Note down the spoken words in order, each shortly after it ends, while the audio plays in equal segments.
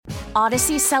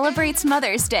Odyssey celebrates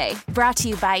Mother's Day, brought to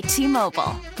you by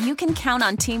T-Mobile. You can count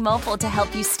on T-Mobile to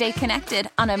help you stay connected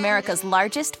on America's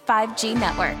largest 5G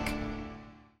network.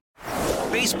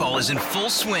 Baseball is in full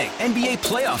swing. NBA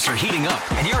playoffs are heating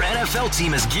up, and your NFL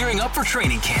team is gearing up for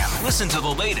training camp. Listen to the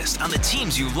latest on the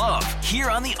teams you love here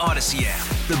on the Odyssey app.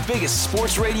 The biggest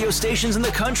sports radio stations in the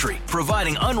country,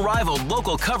 providing unrivaled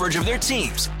local coverage of their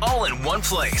teams, all in one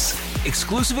place.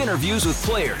 Exclusive interviews with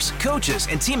players, coaches,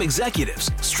 and team executives,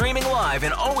 streaming live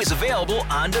and always available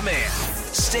on demand.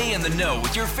 Stay in the know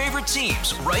with your favorite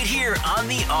teams right here on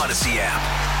the Odyssey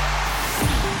app.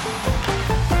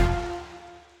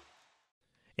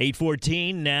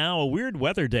 8:14 now, a weird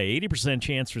weather day. 80%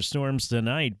 chance for storms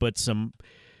tonight, but some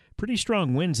pretty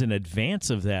strong winds in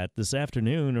advance of that this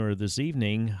afternoon or this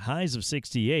evening. Highs of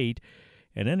 68,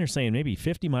 and then they're saying maybe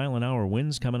 50-mile-an-hour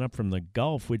winds coming up from the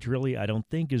Gulf, which really I don't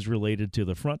think is related to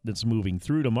the front that's moving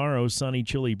through tomorrow. Sunny,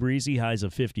 chilly, breezy, highs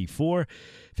of 54.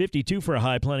 52 for a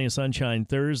high, plenty of sunshine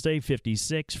Thursday.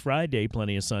 56 Friday,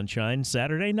 plenty of sunshine.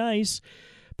 Saturday, nice.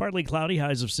 Partly cloudy,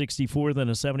 highs of 64, then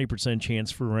a 70%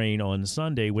 chance for rain on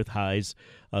Sunday with highs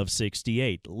of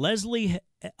 68. Leslie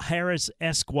Harris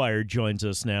Esquire joins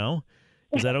us now.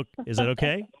 Is that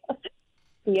okay?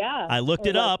 Yeah. I looked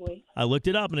it up,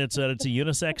 and it said it's a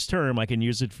unisex term. I can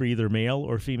use it for either male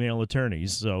or female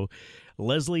attorneys. So,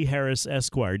 Leslie Harris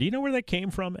Esquire. Do you know where that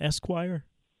came from, Esquire?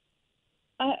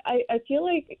 I feel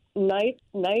like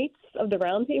Knights of the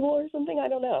Round Table or something. I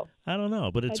don't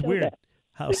know, but it's weird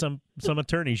how some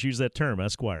attorneys use that term,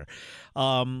 Esquire.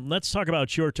 Let's talk about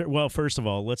short-term. Well, first of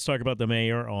all, let's talk about the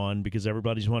mayor because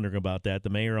everybody's wondering about that. The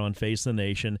mayor on Face the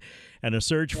Nation and a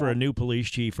search for a new police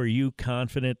chief. Are you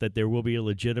confident that there will be a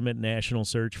legitimate national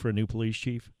search for a new police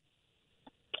chief?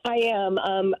 I am.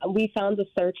 We found a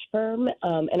search firm,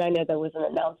 and I know there was an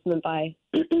announcement by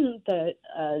the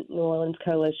New Orleans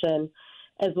Coalition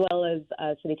as well as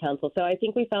City Council. So I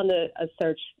think we found a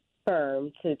search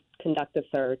firm to conduct a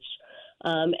search.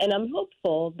 And I'm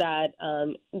hopeful that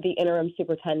the interim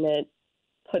superintendent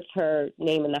puts her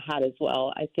name in the hat as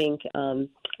well. I think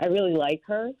I really like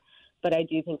her, but I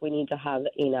do think we need to have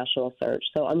a national search.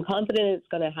 So I'm confident it's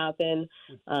going to happen.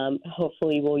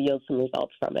 Hopefully we'll yield some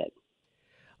results from it.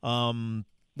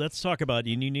 Let's talk about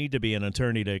you need to be an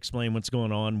attorney to explain what's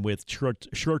going on with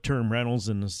short-term rentals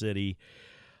in the city.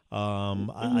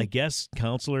 I guess,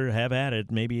 Counselor, have at it.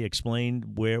 Maybe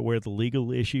explain where the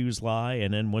legal issues lie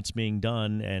and then what's being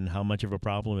done and how much of a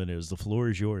problem it is. The floor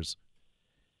is yours.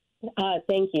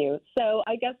 Thank you. So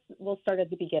I guess we'll start at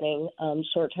the beginning.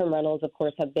 Short-term rentals, of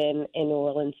course, have been in New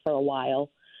Orleans for a while.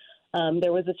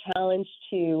 There was a challenge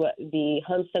to the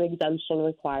homestead exemption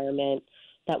requirement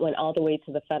that went all the way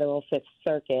to the federal Fifth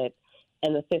Circuit.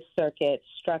 And the Fifth Circuit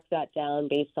struck that down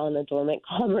based on the Dormant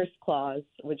Commerce Clause,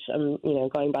 which I'm,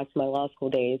 going back to my law school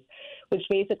days, which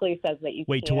basically says that you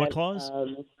Wait, to what clause?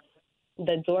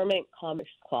 The Dormant Commerce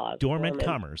Clause. Dormant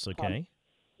Commerce, okay.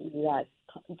 Yes,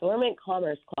 Dormant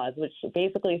Commerce Clause, which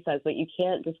basically says that you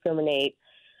can't discriminate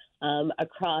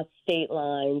across state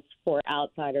lines for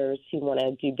outsiders who want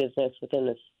to do business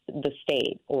within the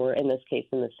state, or in this case,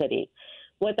 in the city.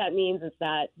 What that means is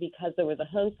that because there was a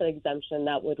homestead exemption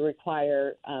that would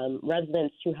require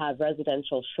residents to have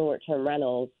residential short-term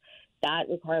rentals, that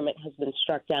requirement has been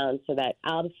struck down so that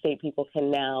out-of-state people can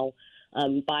now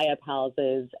buy up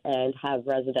houses and have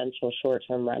residential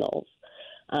short-term rentals.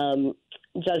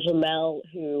 Judge Lamel,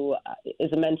 who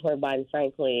is a mentor of mine,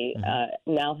 frankly,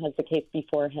 now has the case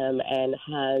before him and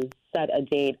has set a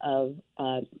date of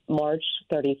March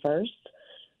 31st.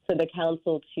 For the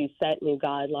council to set new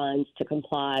guidelines to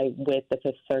comply with the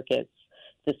Fifth Circuit's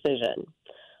decision.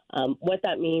 What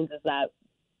that means is that,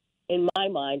 in my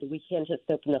mind, we can't just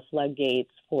open the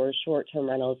floodgates for short-term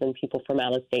rentals and people from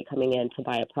out of state coming in to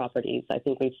buy up properties. I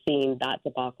think we've seen that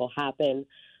debacle happen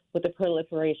with the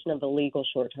proliferation of illegal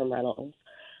short-term rentals.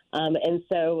 And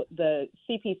so the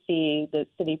CPC, the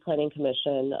City Planning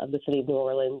Commission of the City of New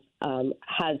Orleans,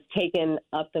 has taken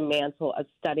up the mantle of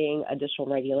studying additional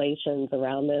regulations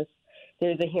around this.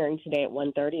 There's a hearing today at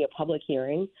 1:30, a public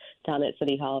hearing down at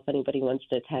City Hall if anybody wants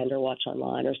to attend or watch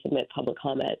online or submit public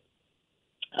comment.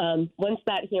 Once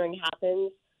that hearing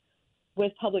happens,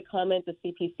 with public comment, the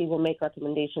CPC will make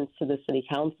recommendations to the City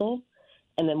Council.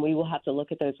 And then we will have to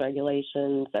look at those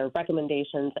regulations or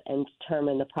recommendations and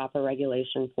determine the proper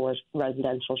regulation for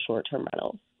residential short-term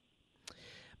rentals.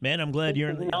 Man, I'm glad you're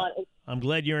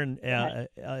an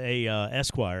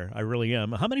Esquire. I really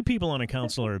am. How many people on a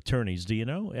council are attorneys? Do you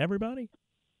know? Everybody?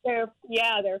 There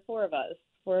are 4 of us.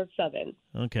 4 of 7.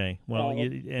 Okay. Well,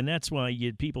 and that's why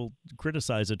people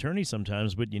criticize attorneys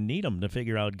sometimes, but you need them to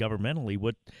figure out governmentally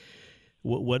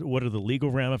What are the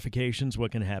legal ramifications?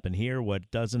 What can happen here?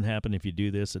 What doesn't happen if you do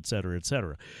this, et cetera, et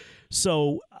cetera.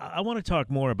 So I want to talk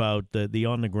more about the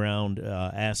on-the-ground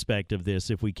aspect of this,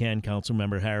 if we can,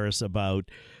 Councilmember Harris, about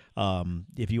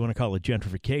if you want to call it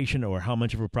gentrification or how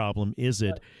much of a problem is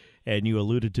it. And you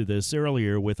alluded to this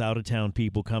earlier with out-of-town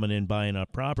people coming in, buying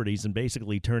up properties, and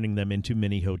basically turning them into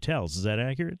mini hotels. Is that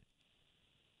accurate?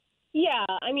 Yeah,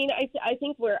 I mean, I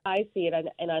think where I see it,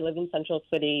 and I live in Central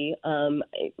City,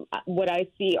 what I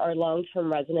see are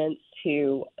long-term residents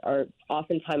who are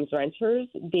oftentimes renters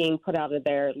being put out of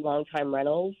their long-time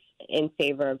rentals in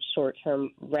favor of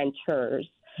short-term renters.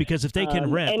 Because if they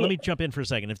can rent, let me jump in for a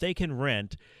second. If they can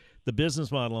rent, the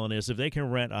business model on this, if they can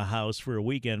rent a house for a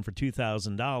weekend for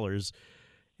 $2,000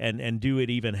 and do it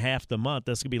even half the month,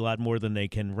 that's going to be a lot more than they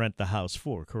can rent the house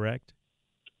for, correct?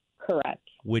 Correct.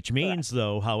 Which means,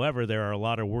 though, however, there are a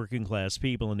lot of working-class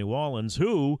people in New Orleans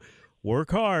who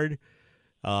work hard,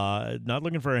 not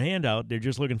looking for a handout. They're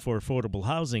just looking for affordable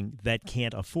housing that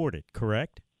can't afford it,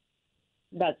 correct?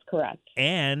 That's correct.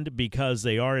 And because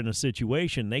they are in a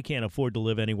situation, they can't afford to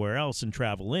live anywhere else and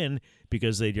travel in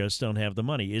because they just don't have the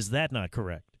money. Is that not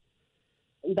correct?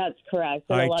 That's correct.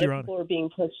 And a lot of people are being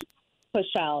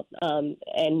pushed out,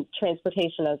 and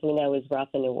transportation, as we know, is rough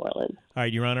in New Orleans. All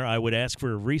right, Your Honor, I would ask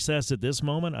for a recess at this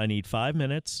moment. I need 5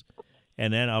 minutes,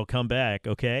 and then I'll come back,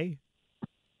 okay?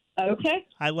 Okay.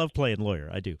 I love playing lawyer.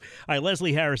 I do. All right,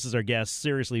 Leslie Harris is our guest,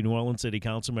 seriously New Orleans City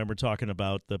Council member, talking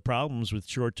about the problems with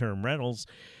short-term rentals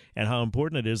and how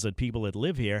important it is that people that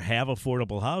live here have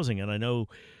affordable housing. And I know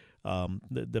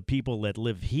the people that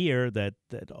live here, that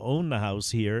own the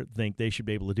house here, think they should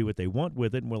be able to do what they want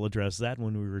with it, and we'll address that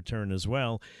when we return as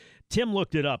well. Tim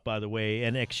looked it up, by the way.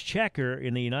 An exchequer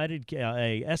in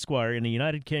the Esquire in the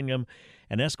United Kingdom,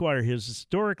 an Esquire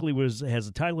historically has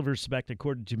a title of respect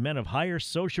accorded to men of higher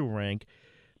social rank,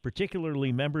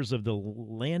 particularly members of the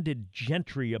landed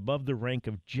gentry above the rank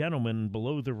of gentleman,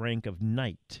 below the rank of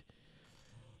knight.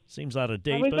 Seems out of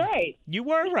date. I was right. You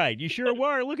were right. You sure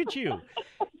were. Look at you.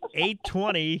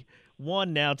 8:21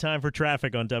 now, time for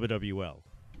traffic on WWL.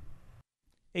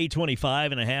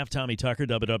 8:25 and a half, Tommy Tucker,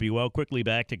 WWL. Quickly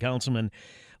back to Councilman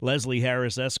Leslie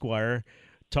Harris, Esquire,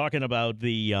 talking about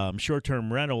the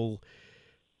short-term rental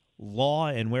law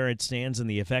and where it stands and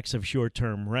the effects of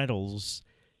short-term rentals.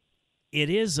 It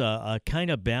is a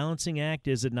kind of balancing act,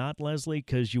 is it not, Leslie?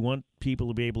 Because you want people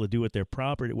to be able to do what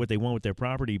they want with their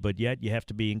property, but yet you have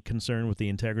to be concerned with the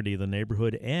integrity of the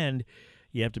neighborhood, and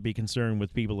you have to be concerned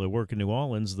with people that work in New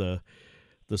Orleans, the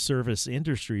service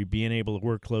industry, being able to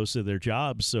work close to their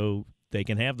jobs so they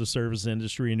can have the service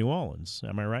industry in New Orleans.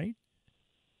 Am I right?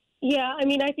 Yeah, I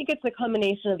mean, I think it's a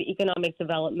combination of economic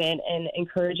development and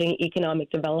encouraging economic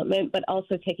development, but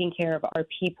also taking care of our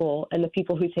people and the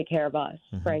people who take care of us,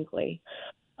 frankly.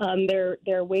 There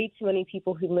are way too many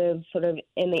people who live sort of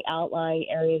in the outlying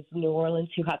areas of New Orleans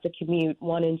who have to commute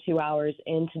 1 and 2 hours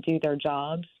in to do their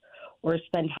jobs or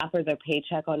spend half of their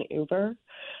paycheck on Uber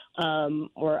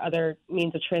or other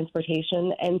means of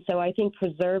transportation. And so I think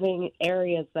preserving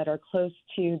areas that are close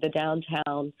to the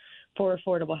downtown for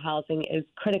affordable housing is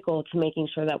critical to making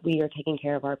sure that we are taking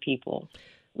care of our people.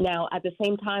 Now, at the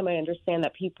same time, I understand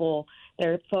that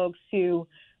there are folks who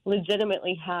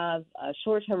legitimately have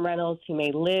short-term rentals who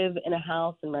may live in a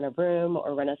house and rent a room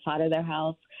or rent a side of their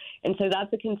house. And so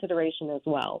that's a consideration as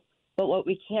well. But what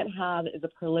we can't have is a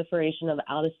proliferation of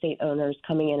out-of-state owners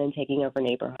coming in and taking over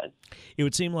neighborhoods. It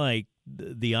would seem like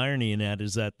the irony in that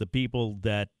is that the people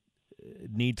that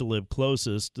need to live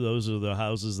closest, those are the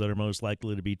houses that are most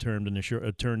likely to be turned into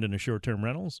short-term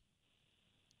rentals?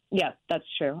 Yes, that's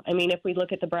true. I mean, if we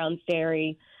look at the Browns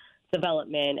Dairy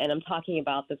development, and I'm talking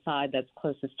about the side that's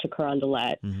closest to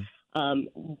Carondelet,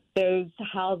 those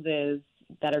houses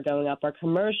that are going up are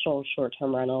commercial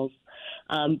short-term rentals,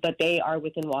 but they are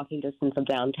within walking distance of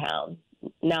downtown.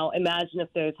 Now, imagine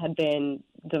if those had been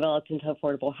developed into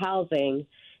affordable housing,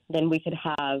 then we could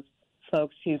have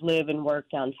folks who live and work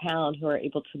downtown who are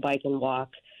able to bike and walk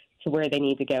to where they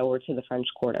need to go or to the French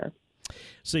Quarter.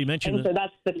 So you mentioned, and so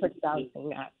that's the Trick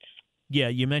Balancing Act. Yeah,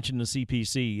 you mentioned the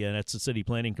CPC, and that's the City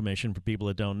Planning Commission for people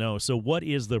that don't know. So what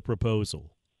is the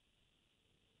proposal?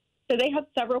 So they have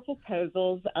several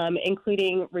proposals,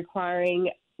 including requiring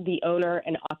the owner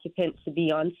and occupant to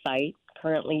be on site.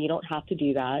 Currently, you don't have to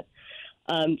do that.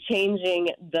 Changing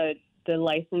the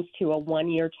license to a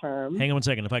 1-year term. Hang on 1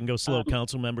 second. If I can go slow,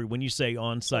 council member, when you say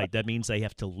on site, that means they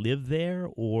have to live there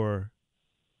or?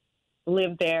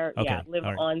 Live there, okay. Yeah, live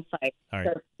on site. All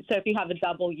right. So if you have a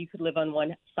double, you could live on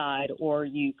one side, or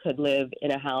you could live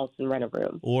in a house and rent a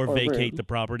room. Or vacate the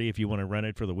property if you want to rent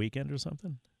it for the weekend or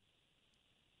something?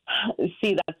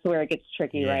 See, that's where it gets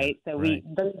tricky, right? So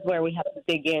this is where we have to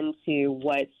dig into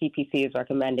what CPC is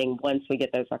recommending once we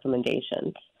get those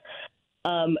recommendations.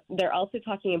 They're also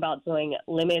talking about doing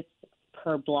limits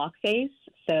per block face.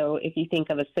 So if you think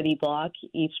of a city block,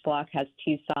 each block has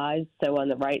two sides. So on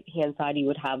the right-hand side, you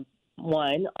would have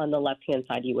one. On the left-hand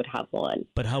side, you would have one.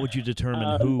 But how would you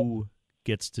determine who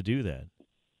gets to do that?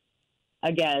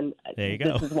 Again, there you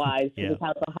go. This is why the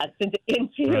council has to dig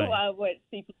into what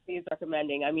CPC is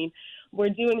recommending. I mean, we're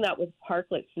doing that with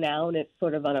parklets now, and it's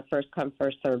sort of on a first-come,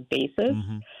 first-served basis.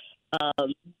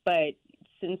 Mm-hmm. But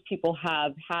since people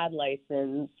have had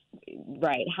license,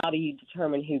 right, how do you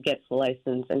determine who gets the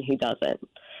license and who doesn't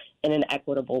in an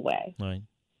equitable way? Right.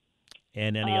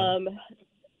 And any other?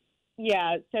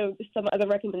 Yeah, so some other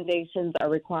recommendations are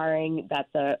requiring that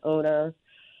the owner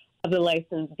of the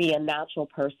license be a natural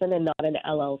person and not an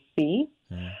LLC.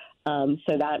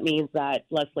 So that means that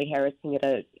Leslie Harris can get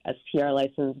a STR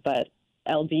license, but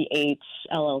LDH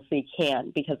LLC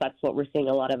can't, because that's what we're seeing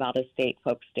a lot of out-of-state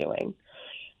folks doing.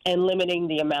 And limiting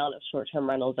the amount of short-term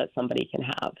rentals that somebody can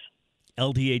have.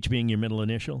 LDH being your middle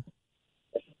initial?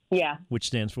 Yeah. Which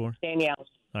stands for? Danielle.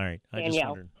 All right. I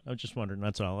Danielle. was just wondering.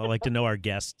 That's all. I like to know our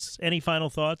guests. Any final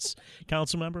thoughts,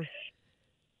 council member?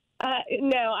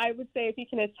 No, I would say if you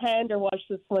can attend or watch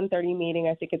this 1:30 meeting,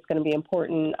 I think it's going to be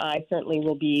important. I certainly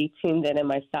will be tuned in, and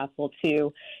my staff will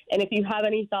too. And if you have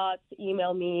any thoughts,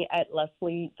 email me at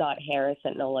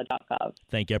leslie.harris@nola.gov.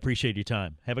 Thank you. I appreciate your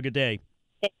time. Have a good day.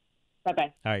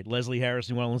 Bye-bye. All right, Leslie Harris,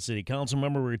 New Orleans City Council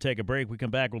member. We're going to take a break. We come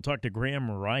back, we'll talk to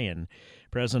Graham Ryan,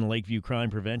 President of Lakeview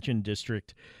Crime Prevention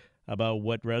District, about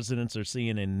what residents are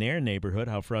seeing in their neighborhood,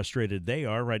 how frustrated they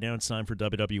are. Right now it's time for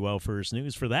WWL First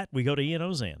News. For that, we go to Ian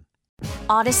Ozan.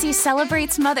 Odyssey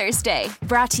celebrates Mother's Day,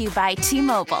 brought to you by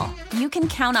T-Mobile. You can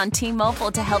count on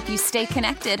T-Mobile to help you stay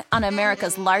connected on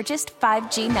America's largest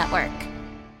 5G network.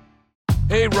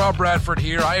 Hey, Rob Bradford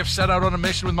here. I have set out on a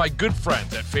mission with my good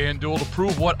friends at FanDuel to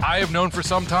prove what I have known for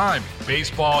some time.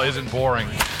 Baseball isn't boring.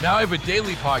 Now I have a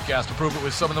daily podcast to prove it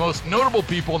with some of the most notable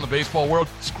people in the baseball world,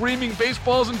 screaming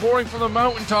baseball isn't boring from the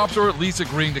mountaintops, or at least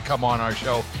agreeing to come on our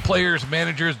show. Players,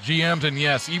 managers, GMs, and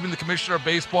yes, even the commissioner of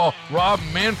baseball, Rob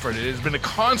Manfred. It has been a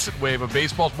constant wave of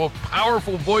baseball's most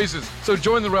powerful voices. So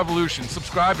join the revolution.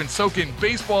 Subscribe and soak in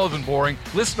Baseball Isn't Boring.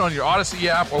 Listen on your Odyssey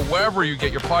app or wherever you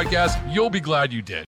get your podcasts. You'll be glad you did.